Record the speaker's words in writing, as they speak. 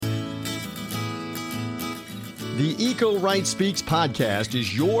The Eco Right Speaks podcast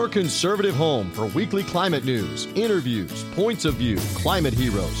is your conservative home for weekly climate news, interviews, points of view, climate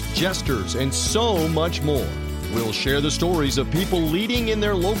heroes, jesters, and so much more. We'll share the stories of people leading in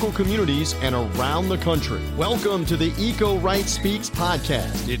their local communities and around the country. Welcome to the Eco Right Speaks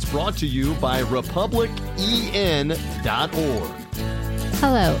podcast. It's brought to you by republicen.org.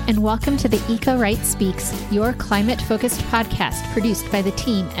 Hello, and welcome to the Eco Right Speaks, your climate-focused podcast produced by the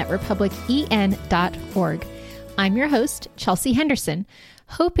team at republicen.org. I'm your host, Chelsea Henderson,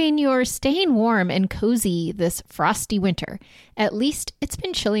 hoping you're staying warm and cozy this frosty winter. At least it's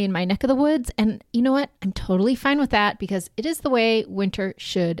been chilly in my neck of the woods, and you know what? I'm totally fine with that because it is the way winter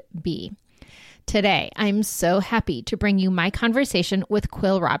should be. Today, I'm so happy to bring you my conversation with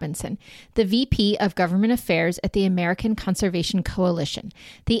Quill Robinson, the VP of Government Affairs at the American Conservation Coalition,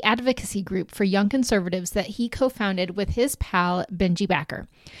 the advocacy group for young conservatives that he co-founded with his pal, Benji Backer.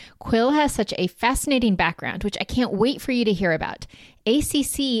 Quill has such a fascinating background, which I can't wait for you to hear about.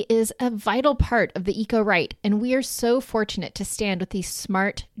 ACC is a vital part of the eco-right, and we are so fortunate to stand with these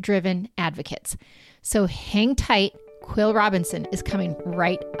smart, driven advocates. So hang tight, Quill Robinson is coming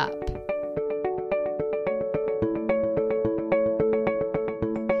right up.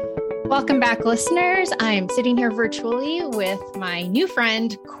 Welcome back, listeners. I'm sitting here virtually with my new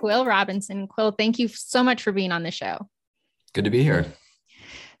friend, Quill Robinson. Quill, thank you so much for being on the show. Good to be here.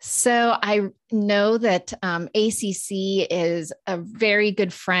 So I know that ACC is a very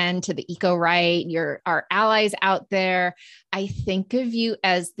good friend to the eco-right. You're our allies out there. I think of you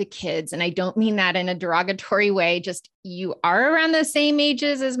as the kids, and I don't mean that in a derogatory way. Just you are around the same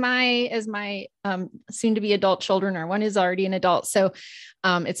ages as my soon-to-be adult children, or one is already an adult. So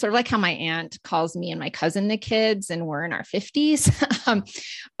it's sort of like how my aunt calls me and my cousin the kids, and we're in our 50s.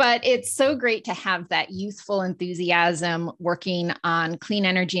 But it's so great to have that youthful enthusiasm working on clean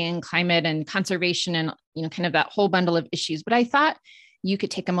energy and climate and conservation and, kind of that whole bundle of issues. But I thought you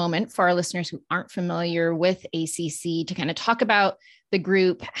could take a moment for our listeners who aren't familiar with ACC to kind of talk about the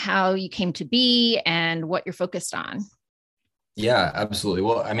group, how you came to be, and what you're focused on. Yeah, absolutely.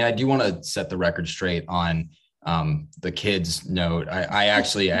 Well, I mean, I do want to set the record straight on the kids note. I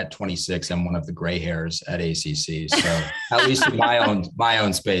actually at 26, I'm one of the gray hairs at ACC. So at least in my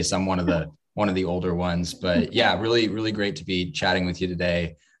own space, I'm one of the older ones. But yeah, really, really great to be chatting with you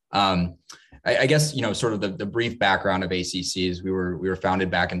today. I guess, sort of the brief background of ACC is we were founded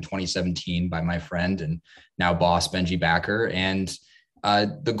back in 2017 by my friend and now boss Benji Backer. And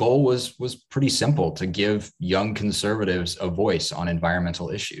the goal was pretty simple: to give young conservatives a voice on environmental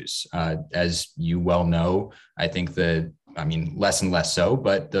issues. As you well know, I think less and less so,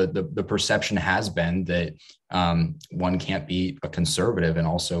 but the perception has been that one can't be a conservative and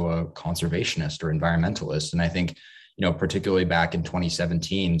also a conservationist or environmentalist. And I think, particularly back in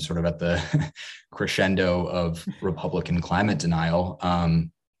 2017, sort of at the crescendo of Republican climate denial,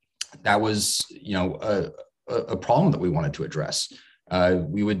 that was, a problem that we wanted to address.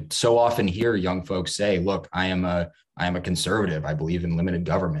 We would so often hear young folks say, look, I am a conservative. I believe in limited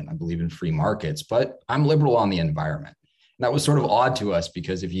government. I believe in free markets, but I'm liberal on the environment. And that was sort of odd to us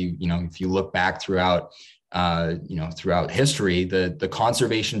because if you look back throughout history, the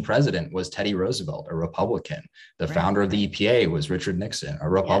conservation president was Teddy Roosevelt, a Republican. The founder of the EPA was Richard Nixon, a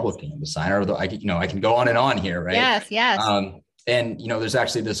Republican. Yes. The signer of I can go on and on here, right? Yes. And there's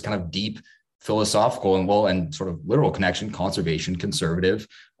actually this kind of deep philosophical and sort of literal connection, conservation, conservative,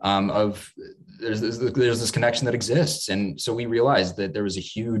 there's this connection that exists. And so we realized that there was a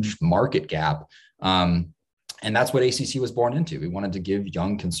huge market gap. And that's what ACC was born into. We wanted to give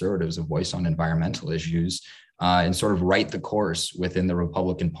young conservatives a voice on environmental issues and sort of write the course within the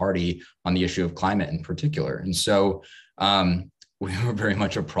Republican Party on the issue of climate in particular. And so we were very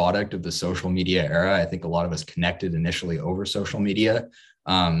much a product of the social media era. I think a lot of us connected initially over social media.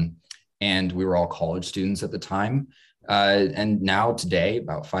 And we were all college students at the time. And now today,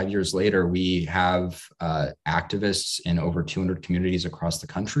 about 5 years later, we have activists in over 200 communities across the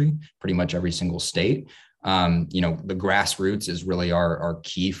country, pretty much every single state. The grassroots is really our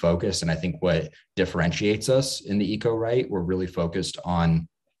key focus. And I think what differentiates us in the eco-right, we're really focused on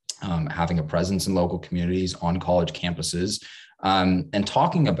having a presence in local communities, on college campuses, and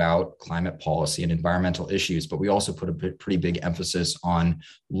talking about climate policy and environmental issues. But we also put a pretty big emphasis on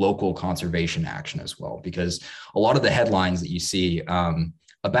local conservation action as well, because a lot of the headlines that you see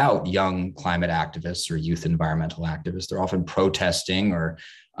about young climate activists or youth environmental activists, they're often protesting or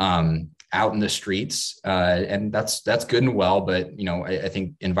out in the streets. And that's good and well. But, I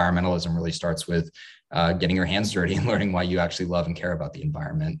think environmentalism really starts with getting your hands dirty and learning why you actually love and care about the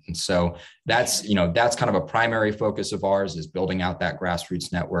environment. And so that's kind of a primary focus of ours, is building out that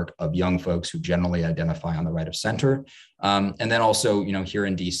grassroots network of young folks who generally identify on the right of center. And then also, here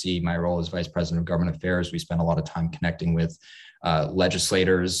in DC, my role as Vice President of Government Affairs, we spend a lot of time connecting with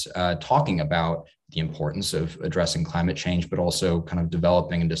legislators, talking about the importance of addressing climate change, but also kind of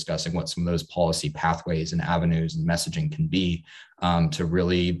developing and discussing what some of those policy pathways and avenues and messaging can be, to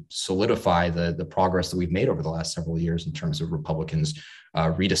really solidify the progress that we've made over the last several years in terms of Republicans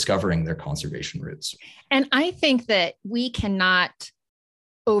rediscovering their conservation roots. And I think that we cannot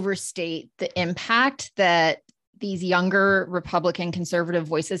overstate the impact that these younger Republican conservative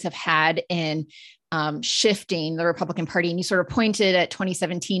voices have had in shifting the Republican Party. And you sort of pointed at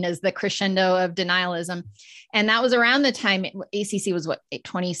 2017 as the crescendo of denialism. And that was around the time ACC was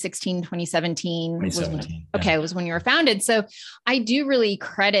 2016, 2017? 2017. Was when you were founded. So I do really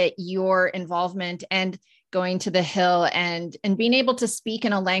credit your involvement and going to the Hill and being able to speak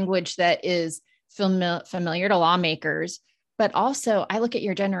in a language that is familiar to lawmakers. But also I look at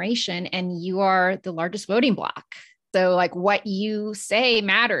your generation and you are the largest voting bloc. So like what you say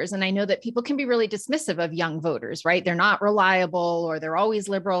matters. And I know that people can be really dismissive of young voters, right? They're not reliable or they're always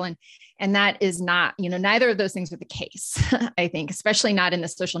liberal. And that is not, neither of those things are the case, I think, especially not in the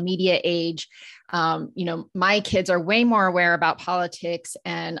social media age. My kids are way more aware about politics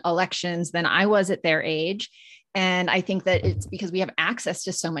and elections than I was at their age. And I think that it's because we have access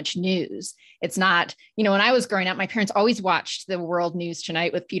to so much news. It's not, when I was growing up, my parents always watched the World News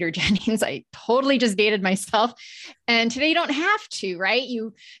Tonight with Peter Jennings. I totally just dated myself. And today you don't have to, right?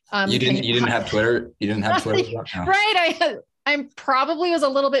 You didn't have Twitter. You didn't have Twitter. No. Right. I probably was a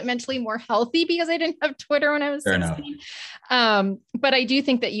little bit mentally more healthy because I didn't have Twitter when I was 16. But I do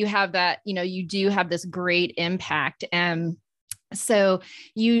think that you have that, you do have this great impact. So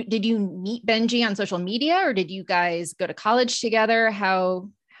did you meet Benji on social media, or did you guys go to college together? How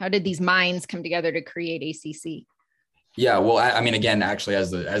did these minds come together to create ACC? Yeah, well, I mean, again, actually,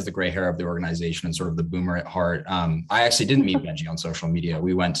 as the gray hair of the organization and sort of the boomer at heart, I actually didn't meet Benji on social media.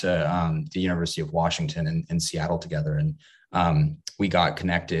 We went to the University of Washington in Seattle together, and we got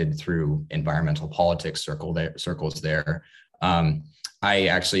connected through environmental politics circles there. I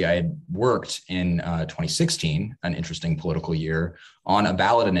had worked in 2016, an interesting political year, on a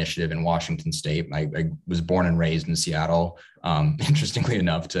ballot initiative in Washington State. I was born and raised in Seattle, interestingly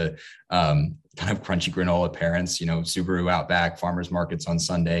enough, to kind of crunchy granola parents, Subaru Outback, farmers markets on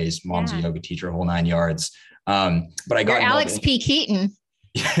Sundays, mom's a yoga teacher, whole 9 yards. But I got Alex P. Keaton.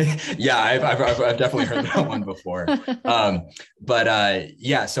 Yeah, I've definitely heard that one before.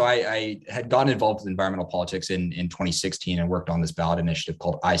 So I had gotten involved with environmental politics in 2016 and worked on this ballot initiative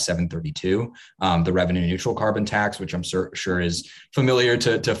called I-732, the revenue neutral carbon tax, which I'm sure is familiar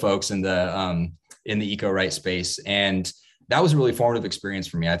to folks in the eco-right space. And that was a really formative experience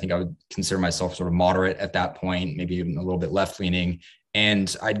for me. I think I would consider myself sort of moderate at that point, maybe even a little bit left-leaning.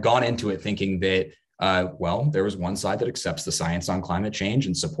 And I'd gone into it thinking that there was one side that accepts the science on climate change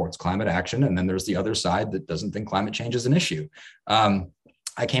and supports climate action. And then there's the other side that doesn't think climate change is an issue.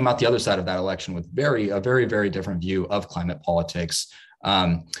 I came out the other side of that election with a very, very different view of climate politics.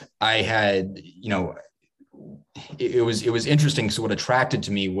 I had, it was interesting. So what attracted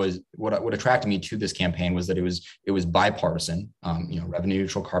me to this campaign was that it was bipartisan, revenue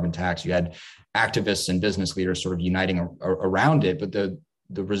neutral carbon tax. You had activists and business leaders sort of uniting around it. But the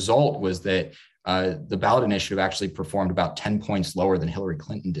result was that the ballot initiative actually performed about 10 points lower than Hillary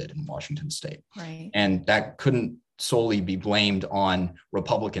Clinton did in Washington State. Right. And that couldn't solely be blamed on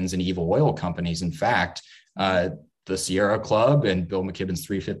Republicans and evil oil companies. In fact, the Sierra Club and Bill McKibben's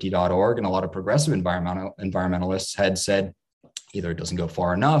 350.org and a lot of progressive environmentalists had said either it doesn't go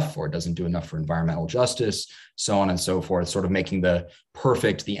far enough or it doesn't do enough for environmental justice, so on and so forth, sort of making the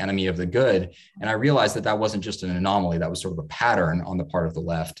perfect the enemy of the good. And I realized that wasn't just an anomaly, that was sort of a pattern on the part of the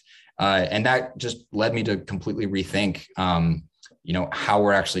left. And that just led me to completely rethink, how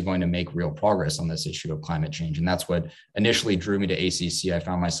we're actually going to make real progress on this issue of climate change. And that's what initially drew me to ACC. I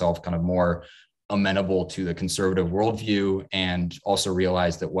found myself kind of more amenable to the conservative worldview, and also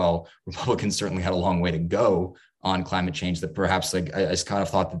realized that, Republicans certainly had a long way to go on climate change, that perhaps I just kind of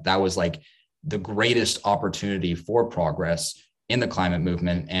thought that was like the greatest opportunity for progress in the climate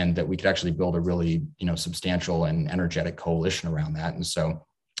movement, and that we could actually build a really, substantial and energetic coalition around that. And so,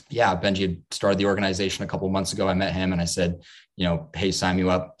 Benji had started the organization a couple of months ago. I met him and I said, hey, sign me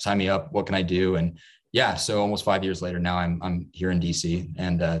up. What can I do? And so almost 5 years later now, I'm here in DC,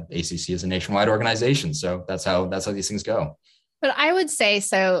 and ACC is a nationwide organization. So that's how these things go. But I would say,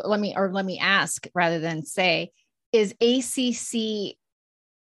 let me ask rather than say, is ACC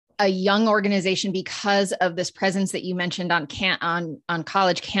a young organization because of this presence that you mentioned on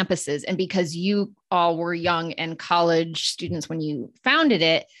college campuses, and because you all were young and college students when you founded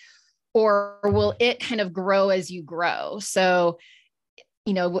it, or will it kind of grow as you grow? So,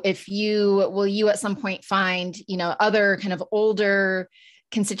 will you at some point find, other kind of older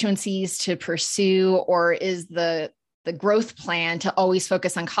constituencies to pursue, or is the growth plan to always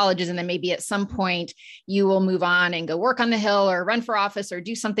focus on colleges, and then maybe at some point you will move on and go work on the Hill or run for office or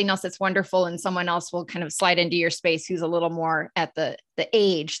do something else that's wonderful, and someone else will kind of slide into your space who's a little more at the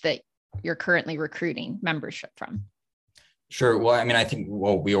age that you're currently recruiting membership from? Sure. Well, I mean, I think,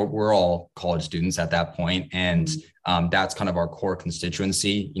 we're all college students at that point, and that's kind of our core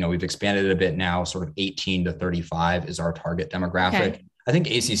constituency. We've expanded it a bit now, sort of 18 to 35 is our target demographic. Okay. I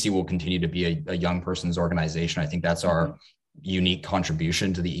think ACC will continue to be a young person's organization. I think that's our unique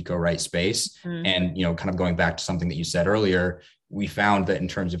contribution to the eco-right space. And, kind of going back to something that you said earlier, we found that in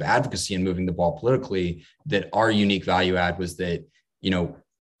terms of advocacy and moving the ball politically, that our unique value add was that,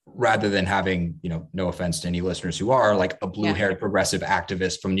 rather than having, no offense to any listeners who are, like a blue-haired progressive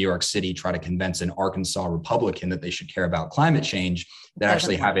activist from New York City try to convince an Arkansas Republican that they should care about climate change, that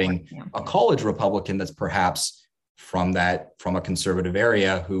actually having a college Republican that's perhaps from a conservative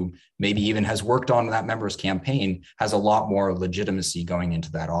area who maybe even has worked on that member's campaign has a lot more legitimacy going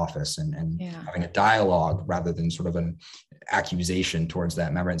into that office and having a dialogue rather than sort of an accusation towards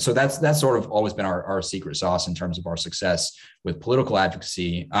that member. And so that's sort of always been our secret sauce in terms of our success with political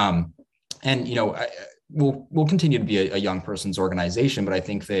advocacy. We'll continue to be a young person's organization, but I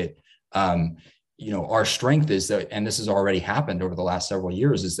think that, our strength is that, and this has already happened over the last several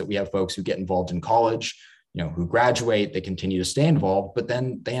years, is that we have folks who get involved in college, who graduate, they continue to stay involved, but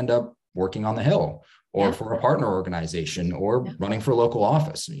then they end up working on the Hill or for a partner organization or running for local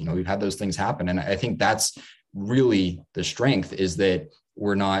office. We've had those things happen. And I think that's really the strength, is that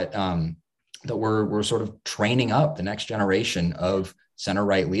we're not, that we're sort of training up the next generation of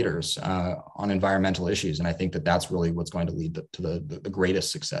center-right leaders on environmental issues. And I think that that's really what's going to lead to the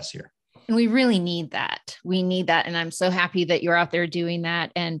greatest success here. And we really need that. We need that. And I'm so happy that you're out there doing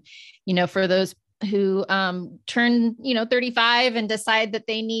that. And, for those who turn, 35 and decide that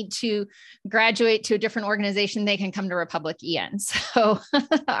they need to graduate to a different organization, they can come to Republic EN. So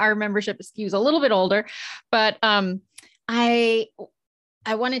our membership skews a little bit older, but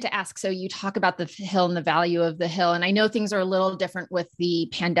I wanted to ask, so you talk about the Hill and the value of the Hill, and I know things are a little different with the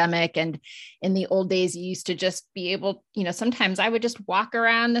pandemic, and in the old days, you used to just be able, sometimes I would just walk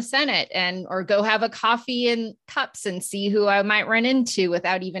around the Senate or go have a coffee in cups and see who I might run into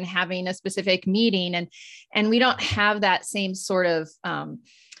without even having a specific meeting. And we don't have that same sort of,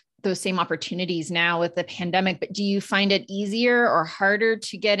 those same opportunities now with the pandemic, but do you find it easier or harder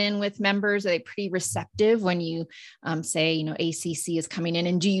to get in with members? Are they pretty receptive when you say, ACC is coming in?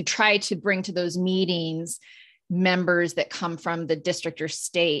 And do you try to bring to those meetings members that come from the district or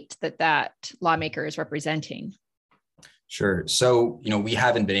state that lawmaker is representing? Sure. So, we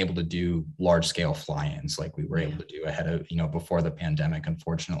haven't been able to do large scale fly-ins like we were able to do ahead of, before the pandemic,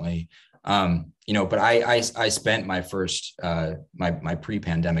 unfortunately. But I spent my first, my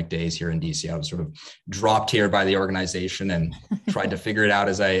pre-pandemic days here in DC. I was sort of dropped here by the organization and tried to figure it out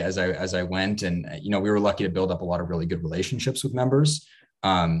as I went. And, we were lucky to build up a lot of really good relationships with members,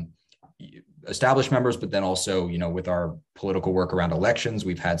 established members, but then also, with our political work around elections,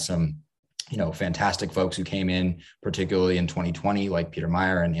 we've had some, fantastic folks who came in, particularly in 2020, like Peter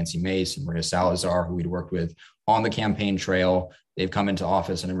Meyer and Nancy Mace and Maria Salazar, who we'd worked with on the campaign trail. They've come into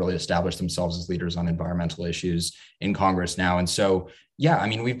office and have really established themselves as leaders on environmental issues in Congress now. And so,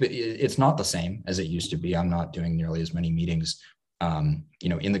 it's not the same as it used to be. I'm not doing nearly as many meetings, in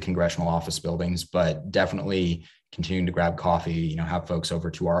the congressional office buildings, but definitely continuing to grab coffee, have folks over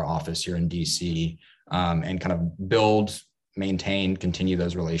to our office here in DC, and kind of build, maintain, continue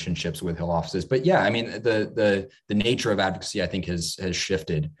those relationships with Hill offices. But the nature of advocacy, I think, has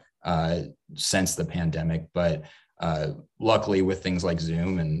shifted since the pandemic. But luckily, with things like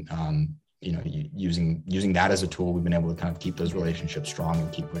Zoom and using that as a tool, we've been able to kind of keep those relationships strong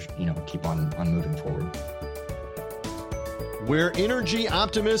and keep on moving forward. We're energy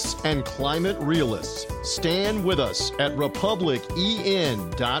optimists and climate realists. Stand with us at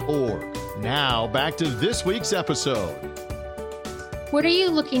republicen.org. Now back to this week's episode. What are you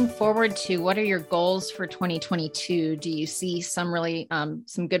looking forward to? What are your goals for 2022? Do you see some really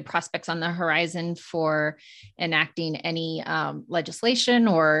some good prospects on the horizon for enacting any legislation,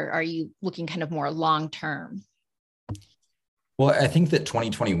 or are you looking kind of more long term? Well, I think that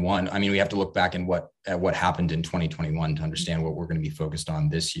 2021, we have to look back at what happened in 2021 to understand what we're going to be focused on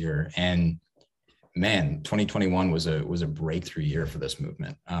this year. And man, 2021 was a breakthrough year for this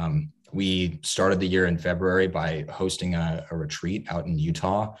movement. We started the year in February by hosting a retreat out in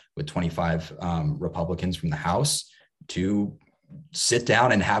Utah with 25 Republicans from the House to sit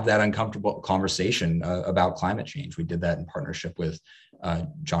down and have that uncomfortable conversation about climate change. We did that in partnership with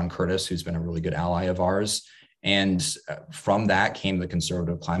John Curtis, who's been a really good ally of ours. And from that came the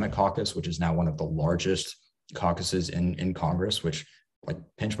Conservative Climate Caucus, which is now one of the largest caucuses in Congress, which, like,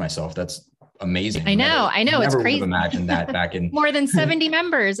 pinch myself, that's amazing. I know. It's crazy. Would have imagined that back in more than 70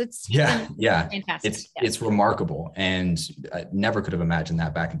 members. It's fantastic. It's remarkable, and I never could have imagined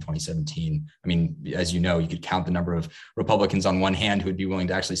that back in 2017. I mean, as you know, you could count the number of Republicans on one hand who would be willing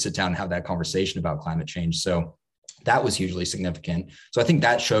to actually sit down and have that conversation about climate change. So that was hugely significant. So I think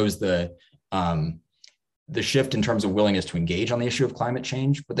that shows the shift in terms of willingness to engage on the issue of climate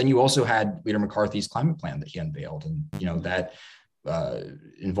change. But then you also had Leader McCarthy's climate plan that he unveiled, and that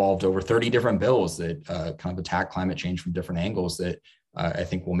involved over 30 different bills that kind of attack climate change from different angles that I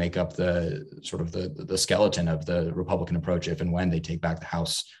think will make up the sort of the skeleton of the Republican approach if and when they take back the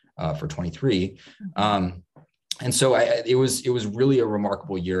House for 23. And so it was really a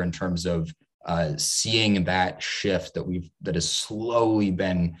remarkable year in terms of seeing that shift that has slowly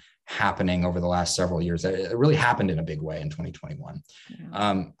been happening over the last several years. It really happened in a big way in 2021.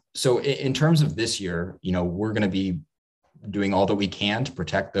 Yeah. So in terms of this year, we're going to be doing all that we can to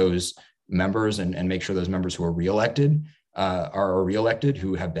protect those members and make sure those members who are reelected are reelected,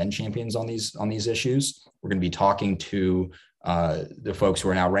 who have been champions on these issues. We're going to be talking to the folks who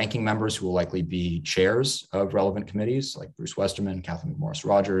are now ranking members, who will likely be chairs of relevant committees, like Bruce Westerman, Kathleen McMorris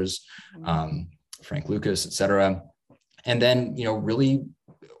Rodgers, Frank Lucas, et cetera. And then, really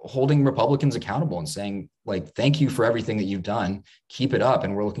holding Republicans accountable and saying, like, thank you for everything that you've done. Keep it up.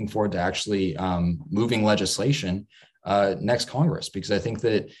 And we're looking forward to actually moving legislation next Congress, because I think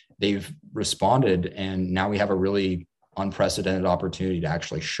that they've responded, and now we have a really unprecedented opportunity to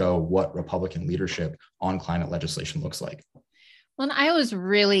actually show what Republican leadership on climate legislation looks like. Well, and I was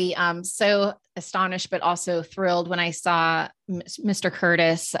really so astonished, but also thrilled when I saw Mr.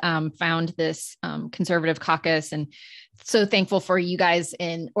 Curtis found this conservative caucus, and so thankful for you guys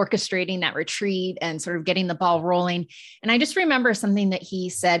in orchestrating that retreat and sort of getting the ball rolling. And I just remember something that he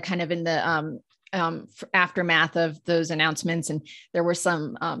said kind of in the aftermath of those announcements. And there were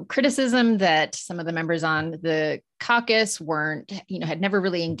some criticism that some of the members on the caucus had never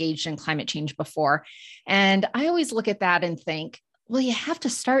really engaged in climate change before. And I always look at that and think, well, you have to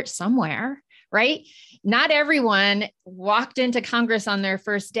start somewhere, right? Not everyone walked into Congress on their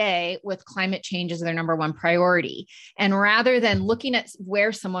first day with climate change as their number one priority. And rather than looking at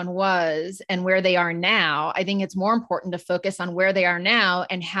where someone was and where they are now, I think it's more important to focus on where they are now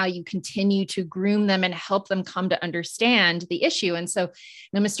and how you continue to groom them and help them come to understand the issue. And so,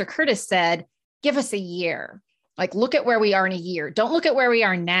 Mr. Curtis said, give us a year. Like, look at where we are in a year. Don't look at where we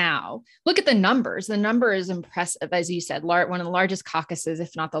are now. Look at the numbers. The number is impressive. As you said, one of the largest caucuses,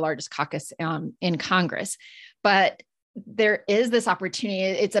 if not the largest caucus in Congress. But there is this opportunity.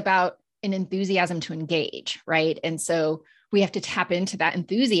 It's about an enthusiasm to engage, right? And so we have to tap into that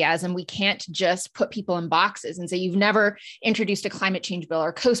enthusiasm. We can't just put people in boxes and say, you've never introduced a climate change bill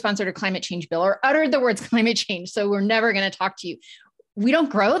or co-sponsored a climate change bill or uttered the words climate change, so we're never going to talk to you. We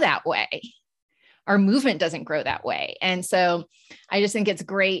don't grow that way. Our movement doesn't grow that way. And so I just think it's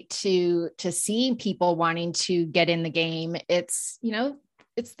great to see people wanting to get in the game. It's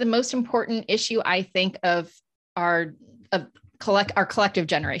the most important issue, I think, of our collective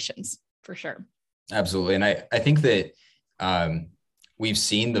generations, for sure. Absolutely. And I think that we've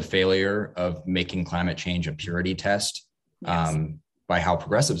seen the failure of making climate change a purity test. Yes. By how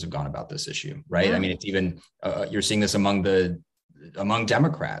progressives have gone about this issue, right? Yeah. I mean, it's even, you're seeing this among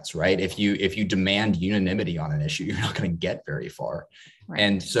Democrats, right? If you demand unanimity on an issue, you're not going to get very far. Right.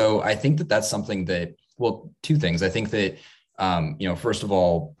 And so I think that that's something that, well, two things. I think that, first of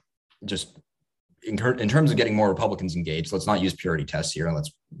all, just in terms of getting more Republicans engaged, let's not use purity tests here, and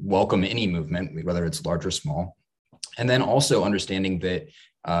let's welcome any movement, whether it's large or small. And then also understanding that,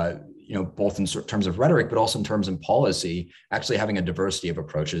 both in terms of rhetoric, but also in terms of policy, actually having a diversity of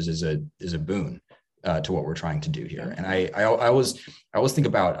approaches is a boon. To what we're trying to do here. And I always think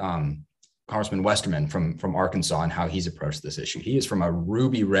about Congressman Westerman from Arkansas and how he's approached this issue. He is from a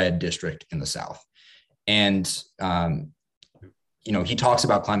ruby red district in the South. And, he talks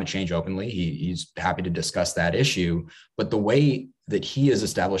about climate change openly. He's happy to discuss that issue. But the way that he has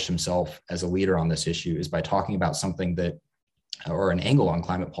established himself as a leader on this issue is by talking about something or an angle on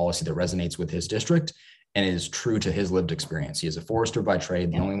climate policy that resonates with his district and is true to his lived experience. He is a forester by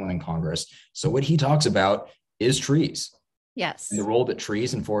trade, the only one in Congress. So what he talks about is trees. Yes. And the role that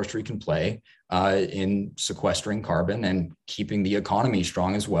trees and forestry can play in sequestering carbon and keeping the economy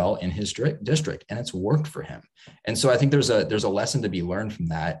strong as well in his district. And it's worked for him. And so I think there's a lesson to be learned from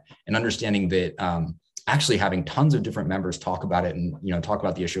that, and understanding that actually having tons of different members talk about it and, talk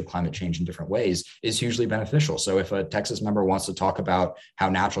about the issue of climate change in different ways is hugely beneficial. So if a Texas member wants to talk about how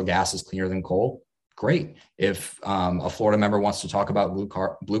natural gas is cleaner than coal, great. If a Florida member wants to talk about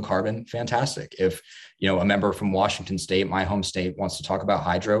blue carbon, fantastic. If, a member from Washington State, my home state, wants to talk about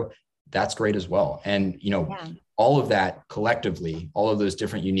hydro, that's great as well. And, all of that collectively, all of those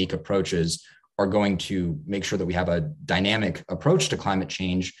different unique approaches are going to make sure that we have a dynamic approach to climate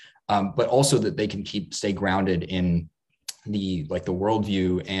change, but also that they can stay grounded in the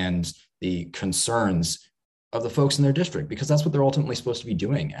worldview and the concerns of the folks in their district, because that's what they're ultimately supposed to be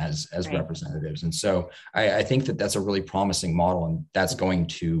doing as right. representatives. And so I think that that's a really promising model, and that's going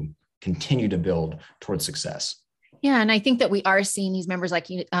to continue to build towards success. Yeah. And I think that we are seeing these members,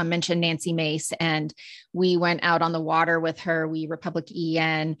 like you mentioned, Nancy Mace, and we went out on the water with her. We Republic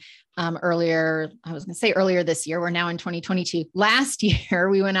EN earlier this year. We're now in 2022. Last year,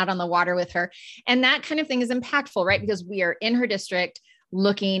 we went out on the water with her. And that kind of thing is impactful, right? Because we are in her district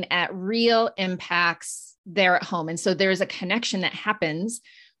looking at real impacts there at home. And so there's a connection that happens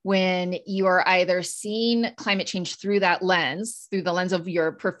when you are either seeing climate change through the lens of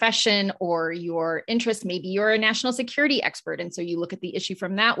your profession or your interest. Maybe you're a national security expert, and so you look at the issue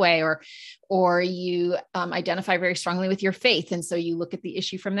from that way, or you identify very strongly with your faith, and so you look at the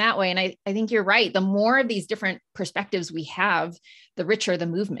issue from that way. And I think you're right. The more of these different perspectives we have, the richer the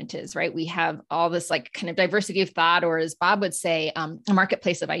movement is, right? We have all this kind of diversity of thought, or as Bob would say, a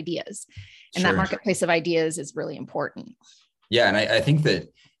marketplace of ideas. And Sure. That marketplace of ideas is really important. Yeah. And I think that,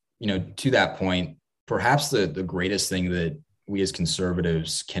 to that point, perhaps the greatest thing that we as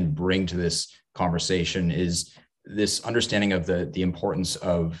conservatives can bring to this conversation is this understanding of the importance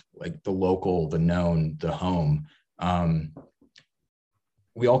of the local, the known, the home.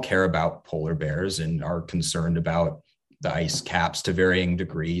 We all care about polar bears and are concerned about the ice caps to varying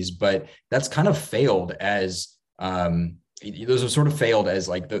degrees, but that's kind of failed as those have sort of failed as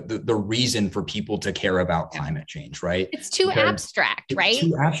the reason for people to care about climate change, right? It's too abstract, right? It's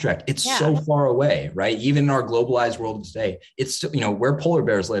too abstract. It's so far away, right? Even in our globalized world today, it's still, where polar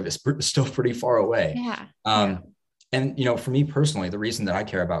bears live is still pretty far away. Yeah. And, for me personally, the reason that I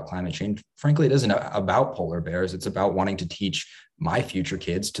care about climate change, frankly, it isn't about polar bears. It's about wanting to teach my future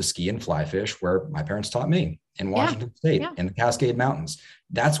kids to ski and fly fish where my parents taught me in Washington State, in the Cascade Mountains.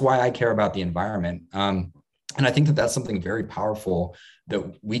 That's why I care about the environment. And I think that that's something very powerful that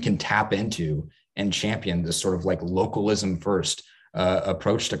we can tap into and champion, this sort of localism first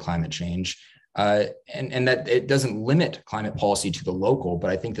approach to climate change. And that it doesn't limit climate policy to the local, but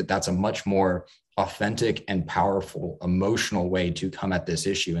I think that that's a much more authentic and powerful emotional way to come at this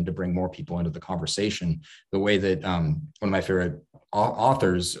issue and to bring more people into the conversation. The way that one of my favorite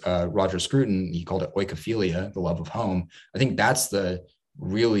authors, Roger Scruton, he called it oikophilia, the love of home. I think that's the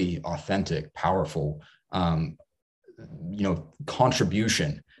really authentic, powerful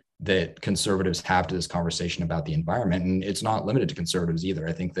contribution that conservatives have to this conversation about the environment. And it's not limited to conservatives either.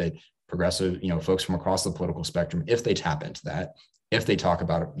 I think that progressive, folks from across the political spectrum, if they tap into that, if they talk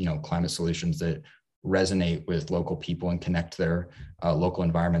about, climate solutions that resonate with local people and connect their local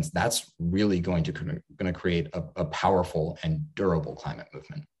environments, that's really going to create a powerful and durable climate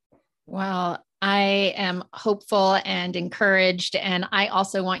movement. Well, I am hopeful and encouraged. And I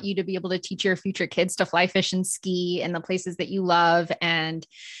also want you to be able to teach your future kids to fly, fish, and ski in the places that you love. And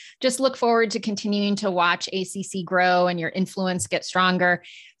just look forward to continuing to watch ACC grow and your influence get stronger.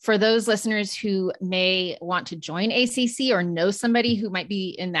 For those listeners who may want to join ACC or know somebody who might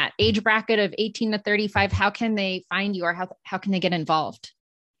be in that age bracket of 18 to 35, how can they find you, or how can they get involved?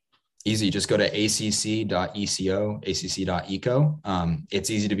 Easy. Just go to acc.eco, acc.eco.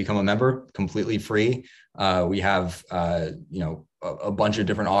 It's easy to become a member, completely free. We have, a bunch of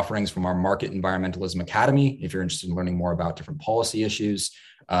different offerings from our Market Environmentalism Academy, if you're interested in learning more about different policy issues,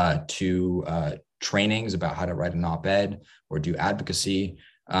 to trainings about how to write an op-ed or do advocacy.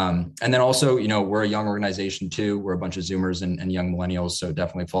 And then also, we're a young organization too. We're a bunch of Zoomers and young millennials. So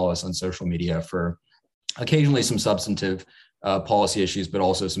definitely follow us on social media for occasionally some substantive policy issues, but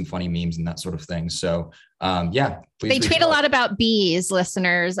also some funny memes and that sort of thing. So please. They tweet a lot about bees,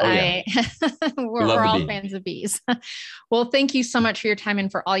 listeners. Oh, yeah. We're all fans of bees. Well, thank you so much for your time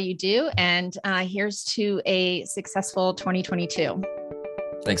and for all you do. And here's to a successful 2022.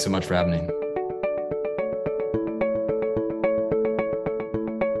 Thanks so much for having me.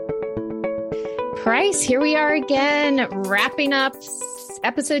 Price, here we are again, wrapping up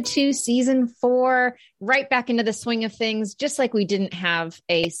episode 2, season 4, right back into the swing of things, just like we didn't have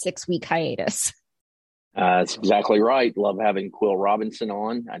a 6-week hiatus. That's exactly right. Love having Quill Robinson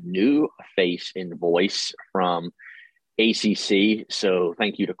on, a new face and voice from ACC. So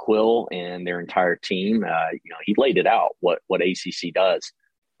thank you to Quill and their entire team. He laid it out, what ACC does.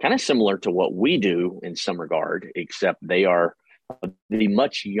 Kind of similar to what we do in some regard, except they are the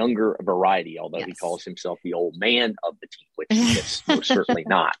much younger variety, although He calls himself the old man of the team, which he is most certainly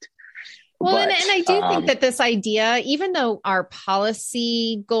not. Well, and I do think that this idea, even though our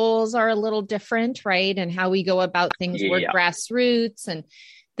policy goals are a little different, right, and how we go about things, we're grassroots, and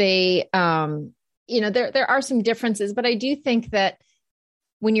they, there are some differences, but I do think that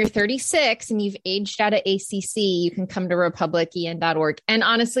when you're 36 and you've aged out of ACC, you can come to republicen.org. And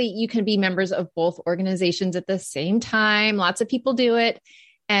honestly, you can be members of both organizations at the same time. Lots of people do it.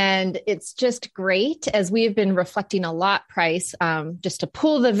 And it's just great, as we have been reflecting a lot, Price, just to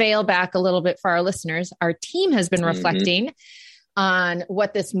pull the veil back a little bit for our listeners. Our team has been reflecting on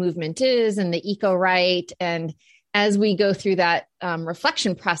what this movement is and the eco-right. And as we go through that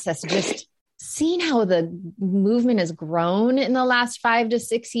reflection process, just seeing how the movement has grown in the last 5 to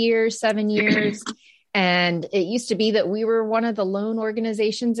 6 years, 7 years. And it used to be that we were one of the lone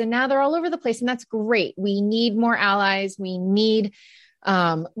organizations, and now they're all over the place. And that's great. We need more allies. We need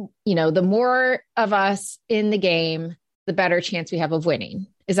the more of us in the game, the better chance we have of winning.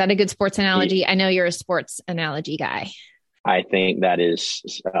 Is that a good sports analogy? I know you're a sports analogy guy. I think that is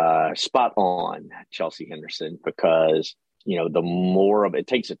spot on, Chelsea Henderson, because, the more of it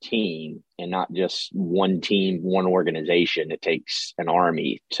takes a team, and not just one team, one organization. It takes an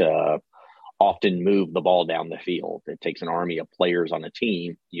army to often move the ball down the field. It takes an army of players on a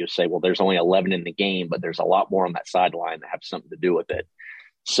team. You say, well, there's only 11 in the game, but there's a lot more on that sideline that have something to do with it.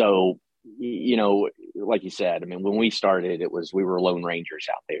 So, like you said, when we started, we were Lone Rangers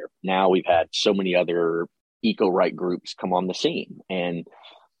out there. Now we've had so many other eco-right groups come on the scene. And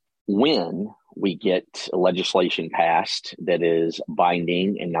when we get legislation passed that is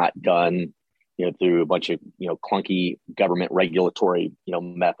binding and not done through a bunch of, clunky government regulatory,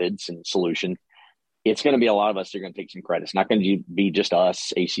 methods and solution, it's going to be a lot of us that are going to take some credit. It's not going to be just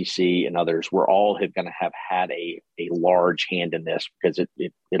us, ACC and others. We're all going to have had a large hand in this, because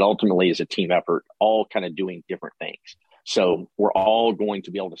it ultimately is a team effort, all kind of doing different things. So we're all going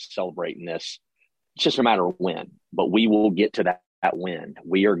to be able to celebrate in this. It's just a matter of when, but we will get to that win.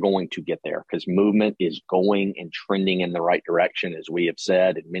 We are going to get there, because movement is going and trending in the right direction, as we have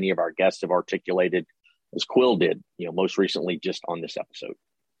said, and many of our guests have articulated, as Quill did, most recently just on this episode.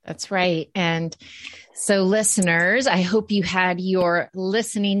 That's right. And so listeners, I hope you had your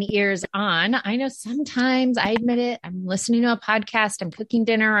listening ears on. I know sometimes, I admit it, I'm listening to a podcast, I'm cooking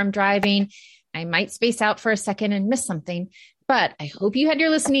dinner, I'm driving, I might space out for a second and miss something, but I hope you had your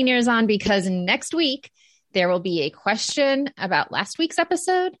listening ears on, because next week, there will be a question about last week's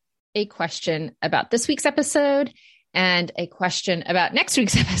episode, a question about this week's episode, and a question about next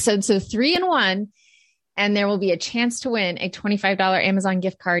week's episode. So 3 in 1. And there will be a chance to win a $25 Amazon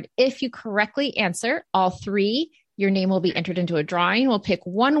gift card. If you correctly answer all 3, your name will be entered into a drawing. We'll pick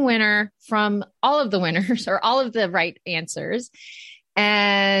one winner from all of the winners, or all of the right answers.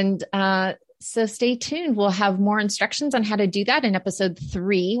 And so stay tuned. We'll have more instructions on how to do that in episode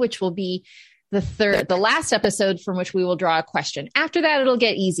 3, which will be the last episode, from which we will draw a question. After that, it'll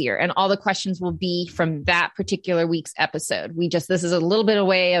get easier, and all the questions will be from that particular week's episode. This is a little bit of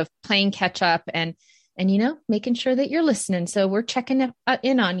way of playing catch up and making sure that you're listening. So we're checking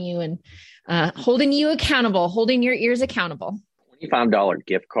in on you and holding you accountable, holding your ears accountable. $25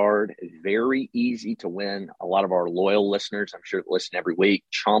 gift card is very easy to win. A lot of our loyal listeners, I'm sure, listen every week,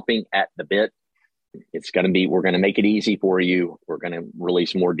 chomping at the bit. We're going to make it easy for you. We're going to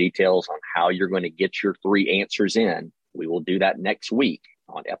release more details on how you're going to get your 3 answers in. We will do that next week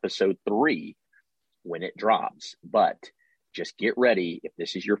on episode 3 when it drops. But just get ready. If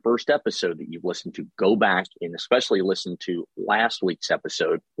this is your first episode that you've listened to, go back and especially listen to last week's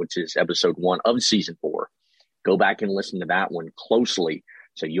episode, which is episode 1 of season 4. Go back and listen to that one closely,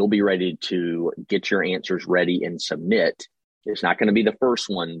 so you'll be ready to get your answers ready and submit. It's not going to be the first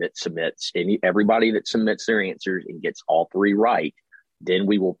one that submits. Everybody that submits their answers and gets all 3 right, then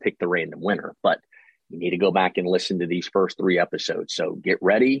we will pick the random winner. But you need to go back and listen to these first 3 episodes. So get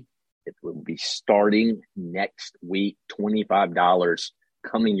ready. It will be starting next week. $25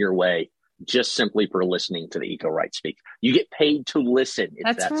 coming your way, just simply for listening to the Eco-Right Speak. You get paid to listen.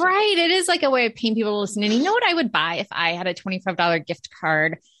 That's right. It is like a way of paying people to listen. And you know what I would buy if I had a $25 gift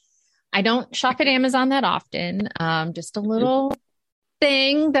card? I don't shop at Amazon that often. Just a little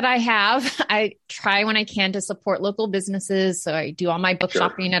thing that I have. I try when I can to support local businesses. So I do all my book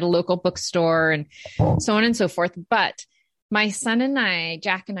shopping at a local bookstore and so on and so forth. But my son and I,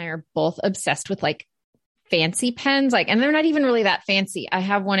 Jack and I, are both obsessed with like fancy pens, and they're not even really that fancy. I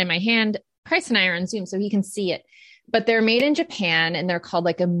have one in my hand. Price and I are on Zoom so he can see it, but they're made in Japan and they're called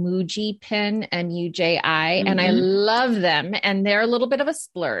like a Muji pen, MUJI. And I love them. And they're a little bit of a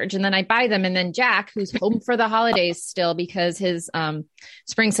splurge. And then I buy them. And then Jack, who's home for the holidays still because his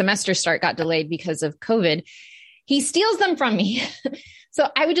spring semester start got delayed because of COVID, he steals them from me. So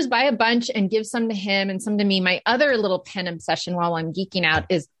I would just buy a bunch and give some to him and some to me. My other little pen obsession while I'm geeking out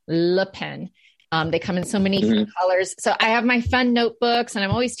is Le Pen. They come in so many colors. So I have my fun notebooks and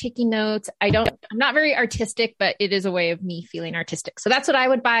I'm always taking notes. I'm not very artistic, but it is a way of me feeling artistic. So that's what I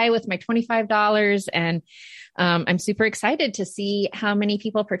would buy with my $25. And I'm super excited to see how many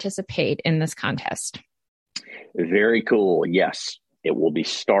people participate in this contest. Very cool. Yes, it will be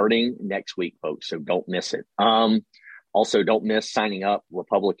starting next week, folks. So don't miss it. Also, don't miss signing up,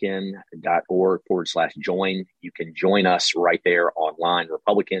 republican.org/join. You can join us right there online,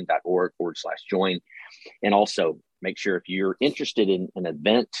 republican.org/join. And also make sure if you're interested in an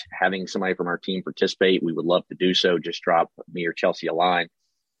event, having somebody from our team participate, we would love to do so. Just drop me or Chelsea a line,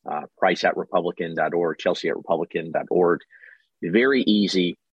 price@republican.org, Chelsea@republican.org. Very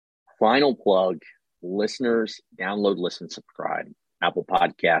easy. Final plug, listeners, download, listen, subscribe. Apple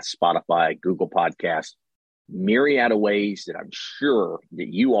Podcasts, Spotify, Google Podcasts. Myriad of ways that I'm sure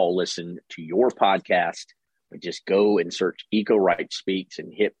that you all listen to your podcast, but just go and search Eco Right Speaks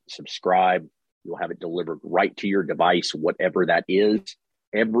and hit subscribe. You'll have it delivered right to your device, whatever that is,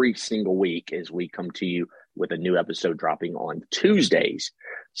 every single week as we come to you with a new episode dropping on Tuesdays.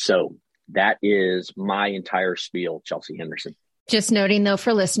 So that is my entire spiel, Chelsea Henderson. Just noting, though,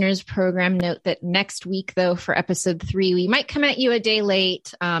 for listeners, program note that next week, though, for episode 3, we might come at you a day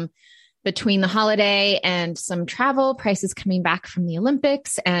late. Between the holiday and some travel, Price is coming back from the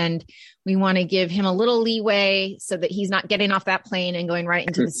Olympics, and we want to give him a little leeway so that he's not getting off that plane and going right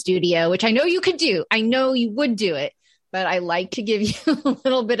into the studio, which I know you could do. I know you would do it, but I like to give you a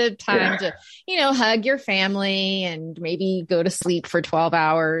little bit of time to, hug your family and maybe go to sleep for 12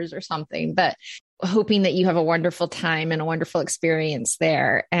 hours or something, but hoping that you have a wonderful time and a wonderful experience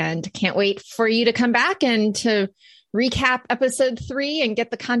there, and can't wait for you to come back and to recap episode 3 and get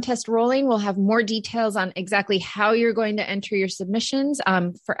the contest rolling. We'll have more details on exactly how you're going to enter your submissions.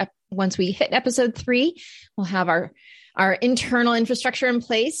 Once we hit episode 3, we'll have our internal infrastructure in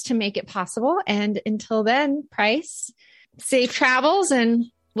place to make it possible. And until then, Price, safe travels, and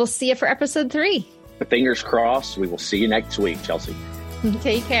we'll see you for episode 3. Fingers crossed. We will see you next week, Chelsea.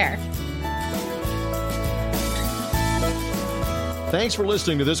 Take care. Thanks for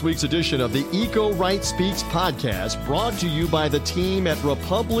listening to this week's edition of the Eco Right Speaks podcast, brought to you by the team at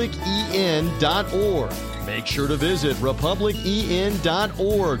republicen.org. Make sure to visit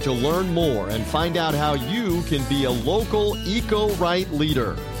republicen.org to learn more and find out how you can be a local Eco Right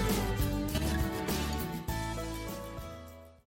leader.